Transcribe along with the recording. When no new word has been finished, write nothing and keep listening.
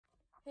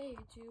Hey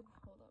YouTube,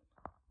 hold up.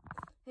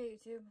 Hey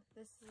YouTube,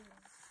 this is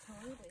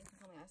Tony, but you can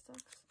call me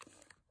iStocks.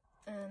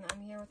 And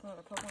I'm here with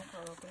another Pokemon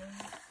card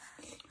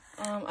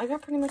opening. I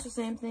got pretty much the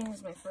same thing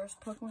as my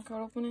first Pokemon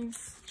card opening.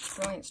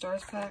 Brilliant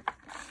Stars pack.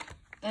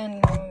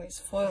 And one of these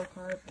foil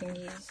card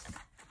thingies.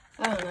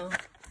 I don't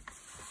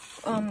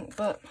know.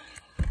 But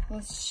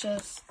let's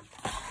just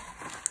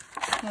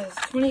has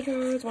 20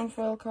 cards, one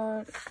foil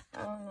card.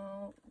 I don't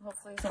know.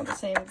 Hopefully it's not the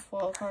same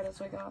foil card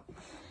as we got.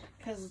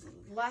 Because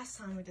last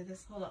time we did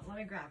this, hold up, let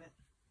me grab it.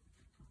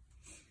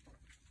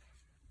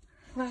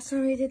 Last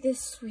time we did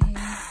this, we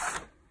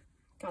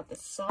got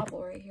this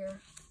Sobble right here.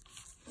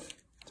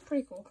 It's a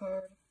pretty cool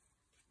card.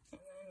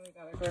 And then we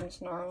got a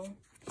Grimmsnarl.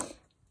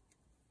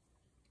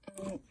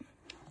 And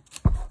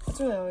that's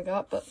really all we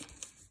got, but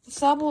the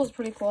Sobble was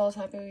pretty cool. I was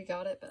happy we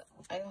got it, but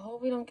I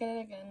hope we don't get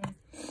it again.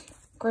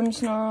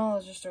 Grimmsnarl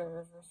is just a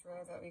reverse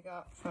rare that we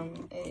got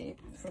from the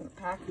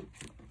pack.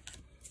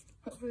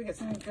 Hopefully we get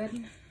something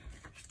good.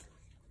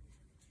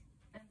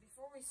 And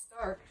before we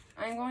start,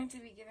 I'm going to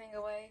be giving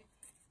away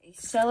a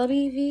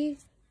Celebi V,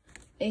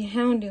 a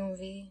Houndoom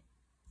V,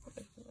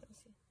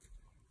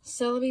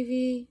 Celebi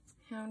V,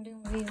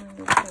 Houndoom V, let me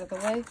move it out of the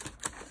way.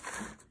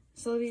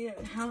 Celebi,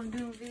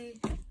 Houndoom V,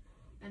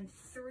 and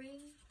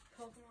 3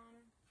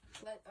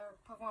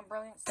 Pokemon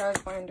Brilliant Stars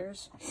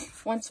binders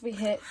once we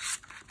hit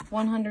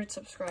 100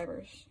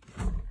 subscribers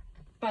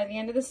by the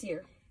end of this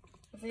year.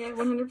 If we have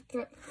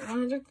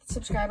 100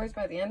 subscribers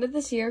by the end of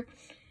this year,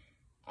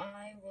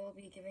 I will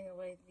be giving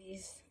away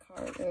these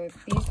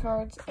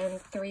cards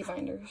and 3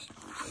 binders.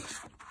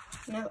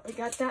 Now that we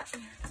got that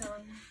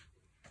done,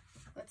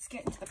 let's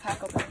get into the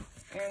pack opening.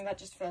 And that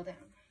just fell down.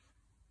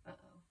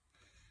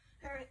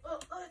 Uh-oh. Alright,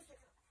 well, let's pick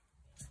it up.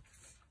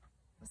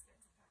 Let's get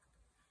into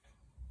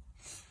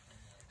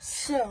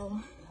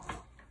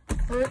the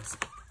pack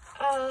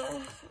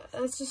opening. So,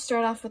 let's just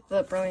start off with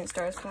the Brilliant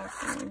Stars pack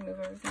and move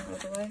everything out of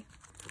the way.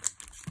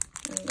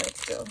 And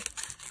let's go.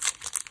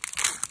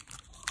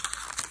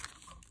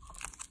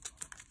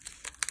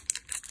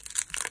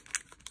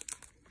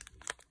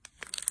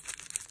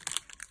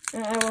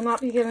 And I will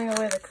not be giving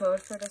away the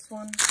code for this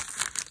one,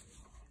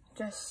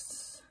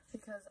 just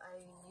because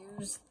I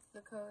use the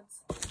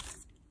codes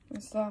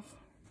and stuff.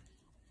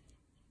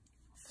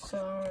 So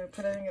I'm going to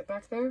put it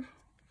back there.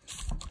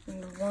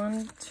 And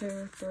 1,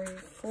 2, 3,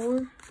 4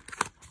 to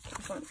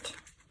the front.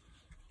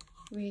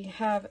 We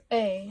have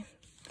a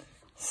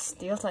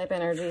Steel type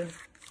energy,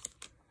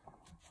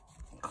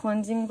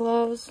 Cleansing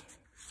Gloves,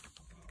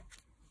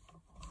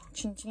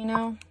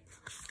 Chinchino,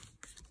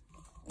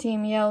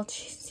 Team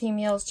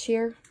Yell's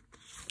Cheer,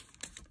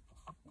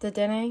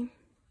 Dedenne,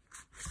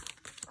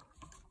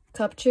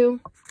 Cupchew,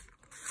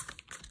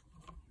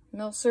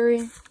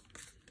 Milcery,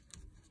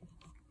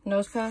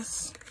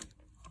 Nosepass,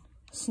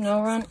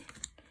 Snorunt.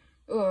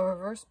 Ooh, a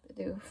reverse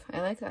Bidoof.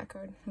 I like that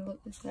card. I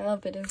love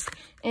Bidoof.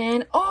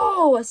 And,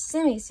 oh, a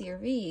Semi-Seer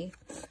V.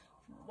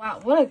 Wow,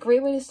 what a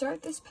great way to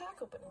start this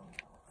pack opening.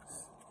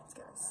 It's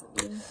got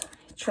sleeves.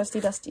 Trusty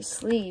dusty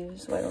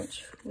sleeves. Why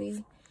don't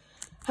we?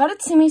 How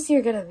did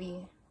Semi-Seer get a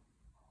V?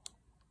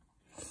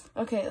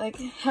 Okay, like,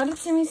 how did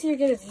Semi-Seer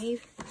get a V?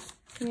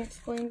 Can you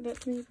explain that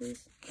to me,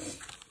 please?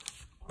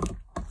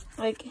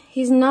 Like,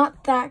 he's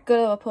not that good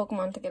of a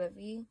Pokemon to get a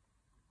V.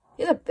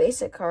 He's a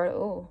basic card.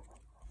 Oh,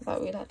 I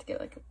thought we'd have to get,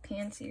 like, a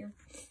Panseer.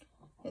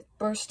 It's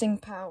Bursting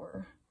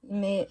Power.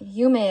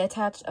 You may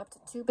attach up to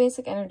 2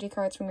 basic energy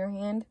cards from your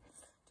hand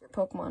to your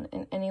Pokemon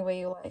in any way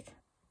you like.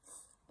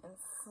 And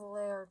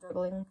Flare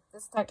Dribbling.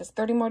 This attack does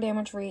 30 more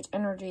damage for each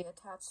energy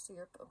attached to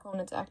your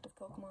opponent's active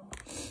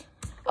Pokemon.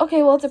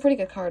 Okay, well, it's a pretty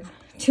good card.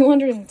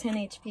 210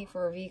 HP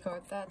for a V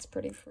card. That's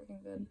pretty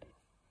freaking good.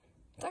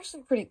 It's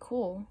actually pretty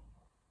cool.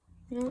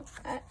 You know,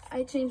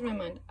 I changed my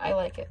mind. I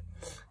like it.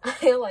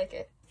 I like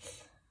it.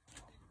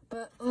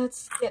 But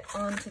let's get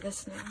on to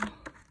this now.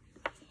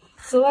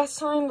 So last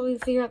time we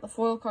figured out the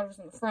foil card was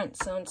in the front.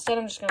 So instead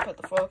I'm just going to put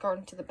the foil card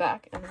into the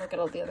back and look at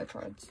all the other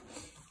cards.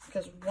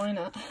 Because why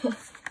not?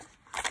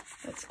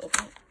 Let's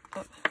open it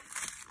up.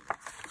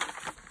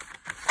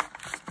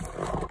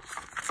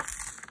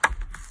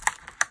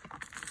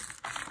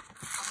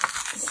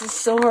 This is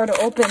so hard to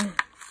open.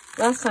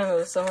 Last time it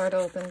was so hard to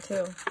open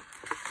too.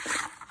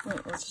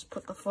 Alright, let's just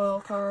put the foil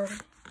card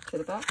to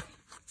the back.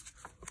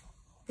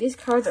 These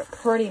cards are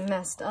pretty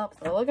messed up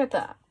though. Look at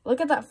that.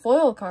 Look at that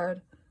foil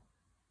card.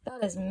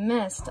 That is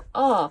messed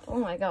up. Oh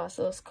my gosh,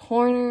 those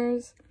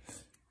corners.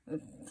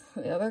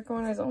 The other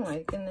corners, oh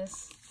my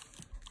goodness.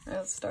 Alright,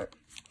 let's start.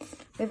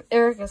 We have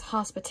Erica's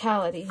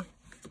Hospitality.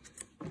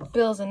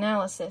 Bill's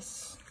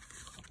Analysis.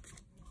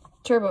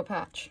 Turbo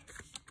Patch.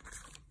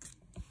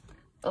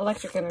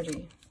 Electric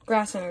Energy,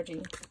 Grass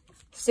Energy,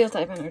 Steel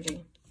type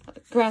Energy,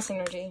 Grass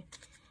Energy,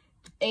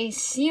 a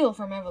Seal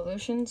from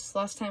Evolutions.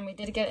 Last time we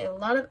did get a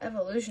lot of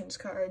Evolutions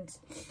cards,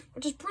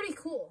 which is pretty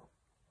cool.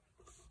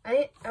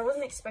 I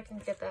wasn't expecting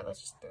to get that. Let's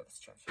just throw this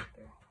trash out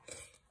there.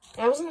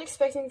 I wasn't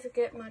expecting to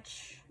get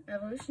much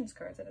Evolutions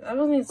cards. I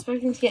wasn't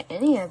expecting to get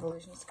any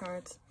Evolutions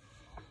cards.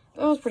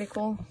 That was pretty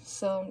cool,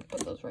 so I'm gonna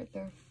put those right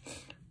there.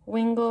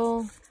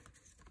 Wingull,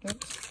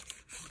 oops.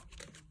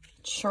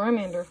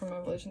 Charmander from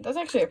Evolution. That's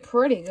actually a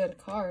pretty good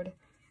card.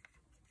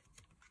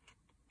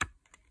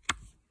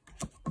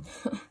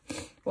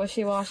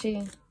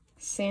 Wishy-Washy,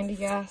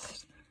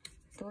 Sandygast,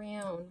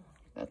 Brion.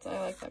 I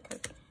like that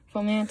card.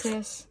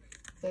 Fomantis.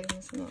 No,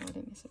 I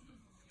didn't miss it.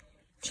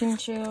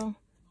 Chinchou,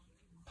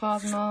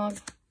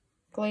 Cosmog,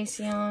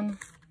 Glaceon,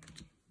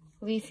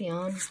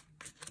 Leafeon,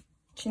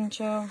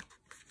 Chinchou,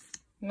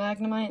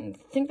 Magnemite, and I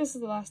think this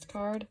is the last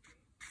card.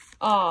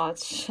 Aw,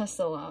 it's just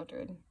a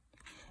Loudred.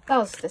 That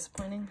was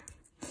disappointing.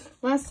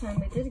 Last time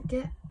we did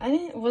get,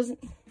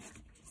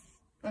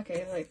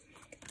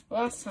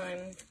 last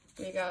time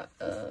we got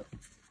a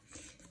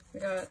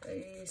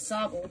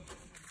Sobble.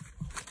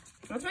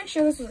 Let's make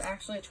sure this was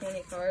actually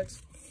 20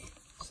 cards.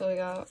 So we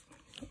got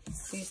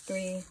these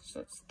 3,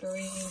 so it's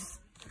 3,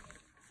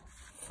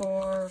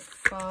 4,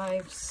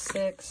 5,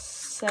 6,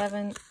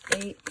 7,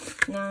 8,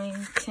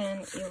 9,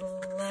 10,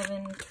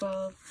 11,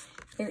 12,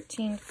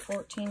 13,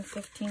 14,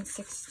 15,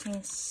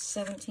 16,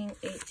 17,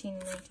 18,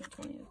 19,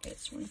 20. Okay,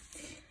 it's 20.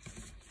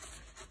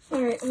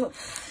 Alright, well,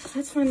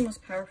 let's find the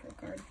most powerful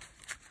card.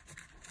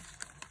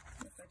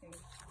 If I can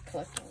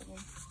collect all of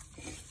them.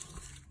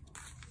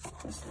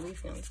 This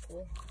Leafeon's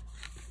cool.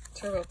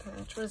 Turbo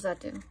Patch, what does that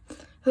do?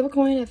 Flip a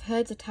coin. If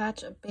heads,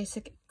 attach a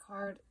basic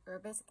card or a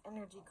basic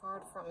energy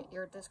card from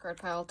your discard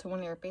pile to one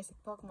of your basic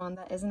Pokemon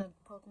that isn't a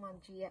Pokemon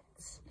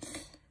GX.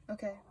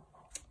 Okay.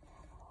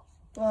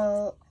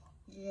 Well,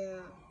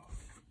 yeah.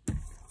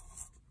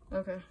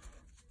 Okay.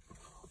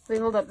 Wait,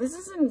 hold up. This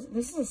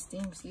is a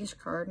Steam Siege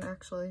card,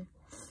 actually.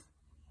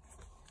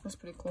 That's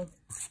pretty cool.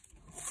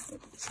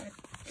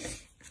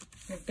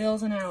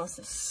 Bill's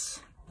analysis.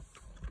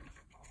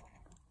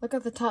 Look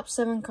at the top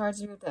 7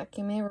 cards of your deck.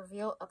 You may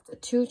reveal up to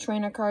 2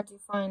 trainer cards you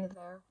find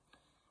there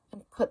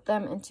and put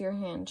them into your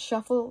hand.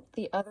 Shuffle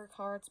the other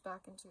cards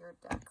back into your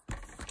deck.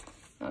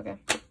 Okay.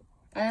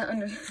 I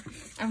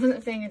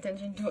wasn't paying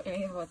attention to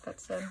any of what that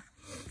said.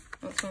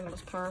 That's my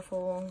most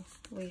powerful.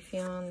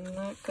 Leafeon.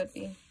 That could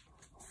be.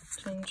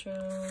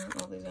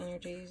 Chinchou. All these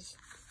energies.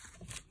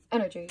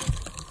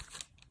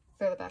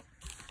 Throw the back.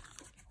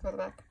 Throw the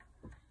back.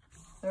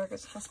 There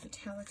goes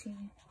Hospitality.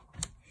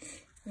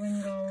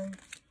 Wingull.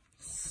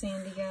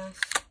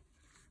 Sandygast,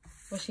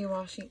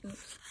 Wishy-Washy,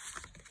 oops,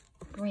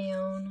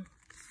 Brion,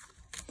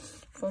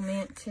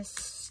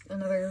 Fomantis,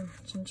 another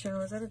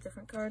Chinchou. Is that a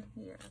different card?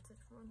 Yeah, that's a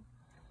different one.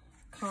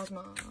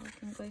 Cosmog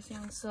and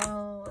Glaceon.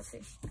 So, let's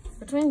see.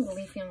 Between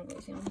Leafeon and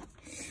Glaceon.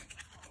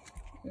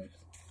 Oops.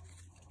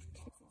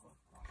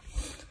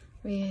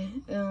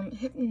 We,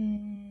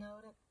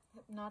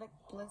 Hypnotic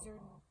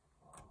Blizzard,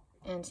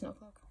 and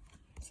Snowcloak.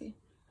 Let's see.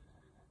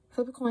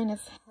 Flip a coin.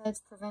 If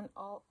heads, prevent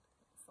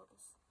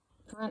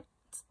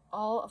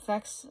all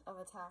effects of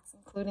attacks,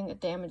 including a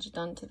damage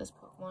done to this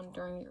Pokemon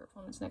during your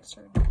opponent's next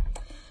turn.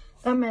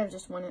 That might have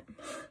just won it.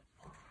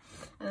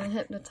 And then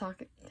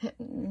Hypnotic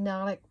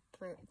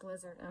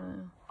Blizzard. I don't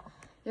know.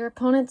 Your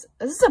opponent's...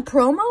 Is this a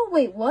promo?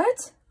 Wait,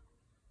 what?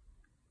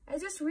 I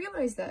just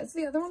realized that. Is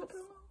the other one a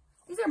promo?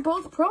 These are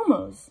both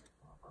promos.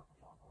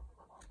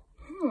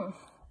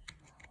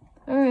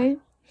 Alright.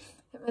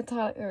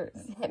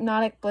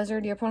 Hypnotic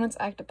Blizzard. Your opponent's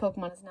active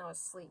Pokemon is now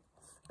asleep.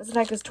 This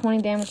attack does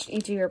 20 damage to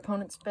each of your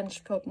opponent's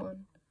benched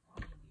Pokemon.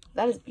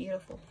 That is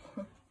beautiful.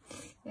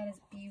 That is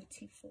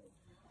beautiful.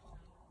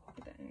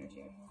 Get that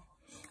energy in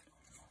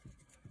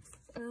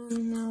here.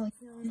 Now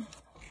Leafeon.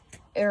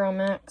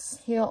 Aeromax.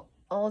 Heal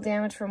all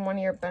damage from one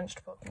of your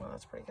benched Pokemon.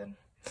 That's pretty good.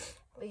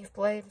 Leaf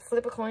Blade.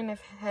 Flip a coin.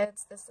 If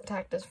heads, this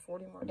attack does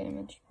 40 more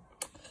damage.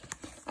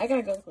 I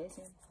gotta go with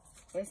Glaceon.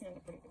 Glaceon's a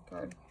pretty good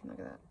card. Look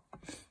at that.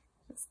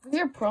 These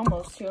are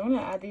promos too. I'm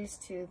gonna add these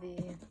to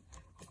the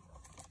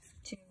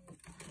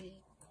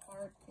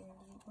card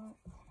thingy.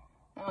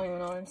 I don't even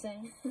know what I'm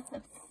saying.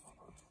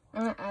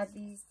 I'm gonna add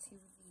these to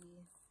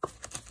the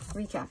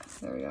recap.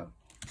 There we go.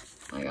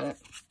 I got it.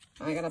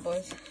 I got it,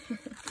 boys.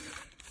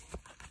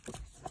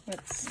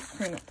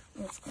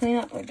 Let's clean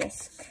up our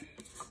desk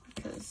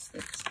because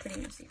it's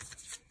pretty messy.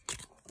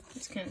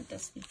 It's kind of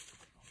dusty.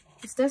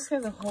 This desk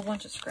has a whole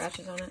bunch of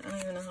scratches on it. I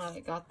don't even know how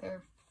it got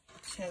there.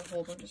 It just has a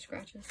whole bunch of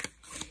scratches.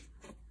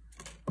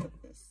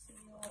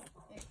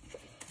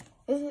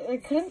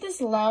 Couldn't this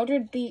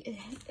Loudred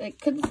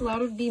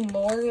be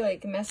more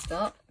like messed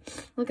up?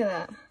 Look at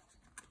that.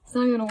 It's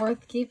not even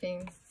worth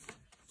keeping.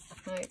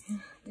 Like,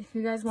 if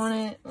you guys want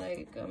it,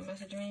 like,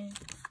 message me.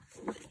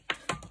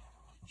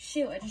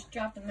 Shoot, I just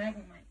dropped a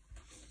Magnemite.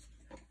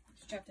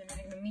 Just dropped a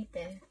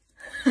Magnemite.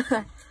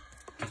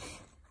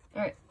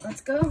 Alright,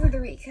 let's go over the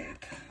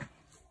recap.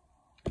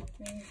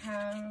 We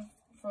have,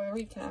 for the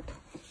recap,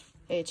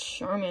 a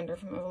Charmander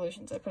from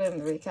Evolutions. I put it in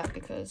the recap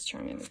because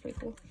Charmander's pretty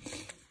cool.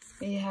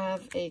 We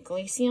have a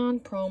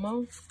Glaceon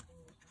promo,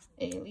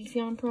 a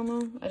Leafeon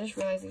promo. I just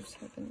realized this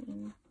happened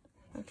in...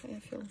 Okay, I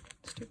feel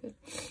stupid.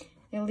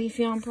 A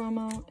Leafeon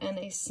promo and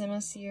a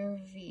Simisear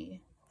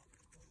V.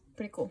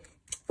 Pretty cool.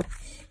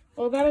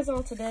 Well, that is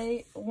all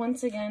today.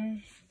 Once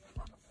again,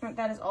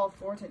 that is all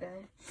for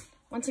today.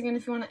 Once again,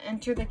 if you want to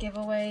enter the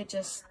giveaway,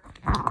 just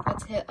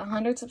let's hit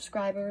 100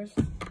 subscribers.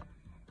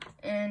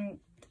 And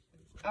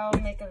I'll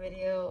make a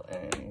video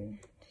and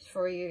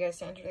for you guys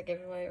to enter the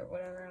giveaway or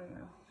whatever. I don't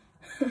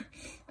know.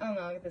 I don't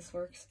know how this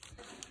works.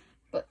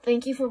 But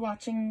thank you for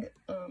watching.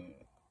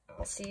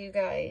 I'll see you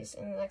guys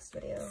in the next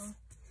video.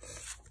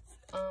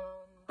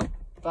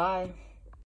 Bye.